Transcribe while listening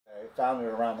found it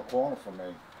around the corner from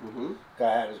me.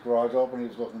 Guy had his garage open, he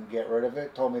was looking to get rid of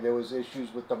it, told me there was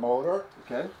issues with the motor.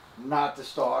 Okay. Not to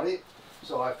start it.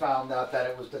 So I found out that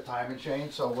it was the timing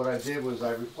chain. So what I did was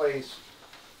I replaced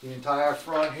the entire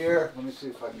front here. Let me see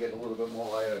if I can get a little bit more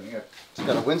light on here. It's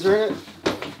got a Windsor in it?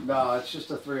 No, it's just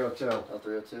a 302. A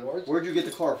 302. Where'd you get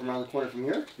the car? From around the corner from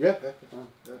here? Yeah.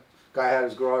 Guy had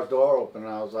his garage door open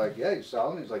and I was like, yeah, you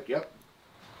selling? He's like, yep.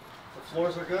 The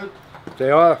floors are good? They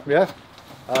are, yeah.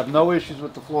 I have no issues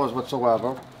with the floors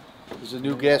whatsoever. There's a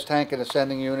new gas tank and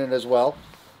ascending unit as well.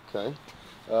 Okay.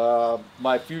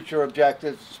 My future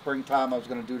objectives, springtime, I was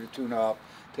going to do the tune-up,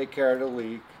 take care of the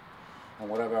leak, and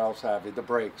whatever else have you. The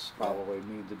brakes probably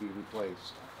need to be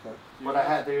replaced. Okay. But I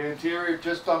had the interior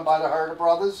just done by the Herder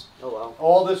brothers. Oh wow.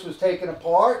 All this was taken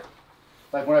apart.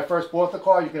 Like when I first bought the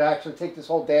car, you could actually take this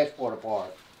whole dashboard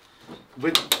apart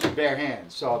with bare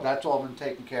hands. So that's all been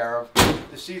taken care of.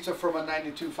 The seats are from a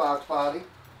 92 Fox body.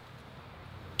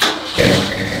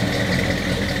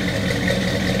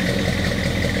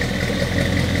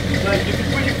 Like if you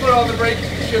put your foot on the brake, you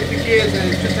can shift the gears and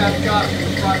it just has shots from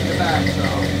the front and the back.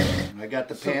 So I got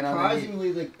the pan underneath.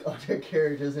 Surprisingly, the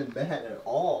undercarriage isn't bad at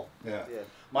all. Yeah.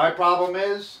 My problem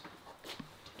is,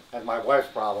 and my wife's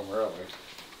problem really,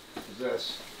 is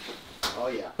this. Oh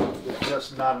yeah. There's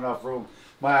just not enough room.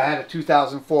 I had a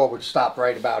 2004 which stopped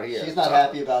right about here. She's not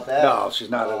happy about that? No,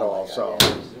 she's not at all. So.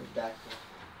 Yeah.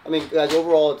 I mean, guys,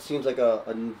 overall it seems like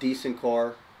a decent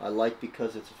car. I like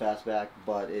because it's a fastback,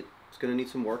 but it's going to need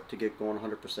some work to get going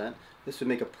 100%. This would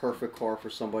make a perfect car for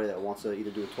somebody that wants to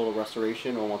either do a total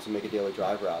restoration or wants to make a daily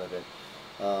driver out of it.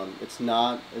 It's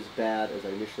not as bad as I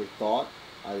initially thought.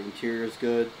 The interior is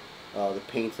good. The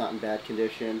paint's not in bad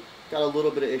condition. Got a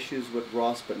little bit of issues with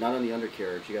rust, but not on the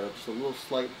undercarriage. You got just a little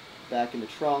slight back in the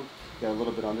trunk. You got a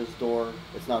little bit on this door.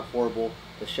 It's not horrible.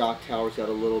 The shock tower's got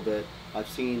a little bit. I've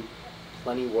seen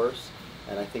plenty worse,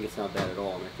 and I think it's not bad at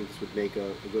all. And I think this would make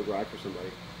a good ride for somebody.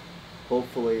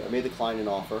 Hopefully, I made the client an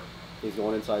offer. He's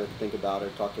going inside to think about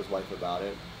it, talk to his wife about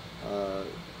it.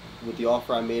 With the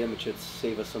offer I made him, it should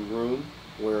save us some room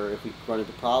where if we run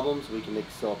into problems, we can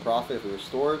still a profit if we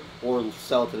restore it, or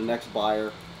sell it to the next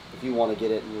buyer. If you want to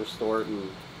get it and restore it and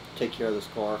take care of this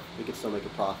car, we can still make a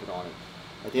profit on it.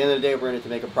 At the end of the day, we're in it to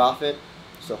make a profit,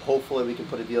 so hopefully we can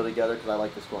put a deal together because I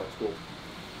like this car. It's cool.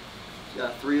 It's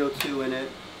got a 302 in it.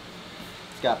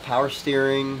 It's got power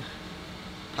steering,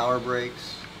 power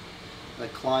brakes. The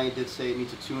client did say it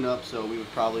needs a tune-up, so we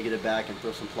would probably get it back and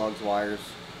throw some plugs, wires,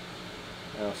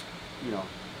 you know,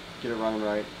 get it running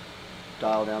right,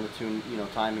 dial down the tune,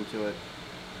 timing to it.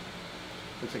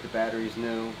 Looks like the battery's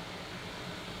new.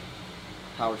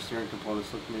 Power steering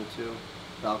components look new too.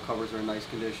 Valve covers are in nice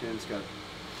condition. It's got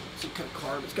some kind of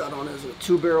carb it's got on it. Is it a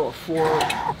 2-barrel or 4?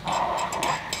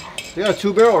 You got a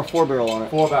 2-barrel or 4-barrel on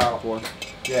it? 4-barrel. 4.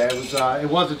 Yeah, it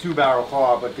was a 2-barrel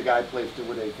car, but the guy placed it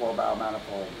with a 4-barrel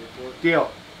manifold.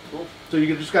 Deal. Cool. So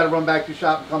you just got to run back to your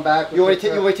shop and come back. You want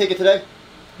to take it today?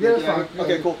 Yeah, that's fine.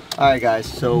 Okay, cool. Alright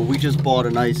guys, so we just bought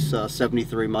a nice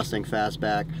 73 Mustang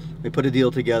Fastback. We put a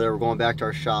deal together. We're going back to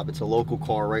our shop. It's a local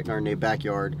car right in our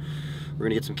backyard. We're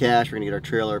going to get some cash. We're going to get our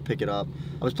trailer, pick it up.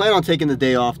 I was planning on taking the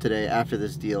day off today after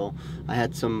this deal. I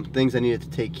had some things I needed to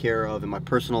take care of in my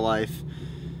personal life.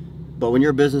 But when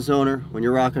you're a business owner, when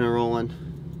you're rocking and rolling,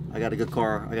 I got a good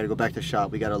car. I got to go back to the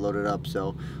shop. We got to load it up.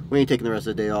 So we ain't taking the rest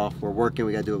of the day off. We're working.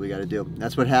 We got to do what we got to do.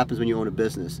 That's what happens when you own a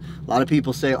business. A lot of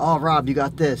people say, oh, Rob, you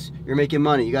got this. You're making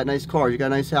money. You got nice cars. You got a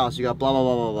nice house. You got blah, blah,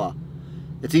 blah, blah, blah.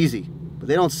 It's easy. But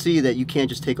they don't see that you can't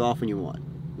just take off when you want.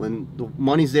 When the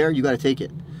money's there, you got to take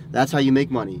it. That's how you make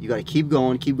money. You got to keep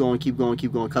going, keep going, keep going,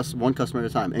 keep going. One customer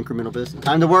at a time. Incremental business.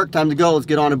 Time to work. Time to go. Let's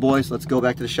get on it, boys. Let's go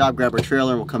back to the shop, grab our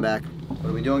trailer, and we'll come back.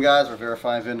 What are we doing, guys? We're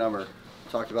verifying VIN number.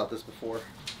 Talked about this before.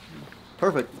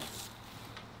 Perfect.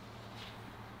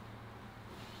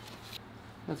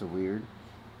 That's weird.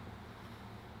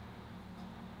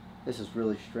 This is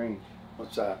really strange.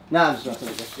 What's that? Nah, I'm just messing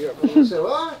with you. Yeah, say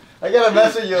what? I gotta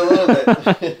mess with you a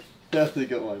little bit. That's a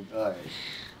good one. Alright.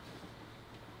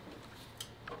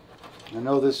 I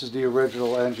know this is the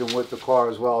original engine with the car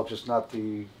as well, just not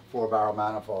the 4-barrel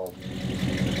manifold.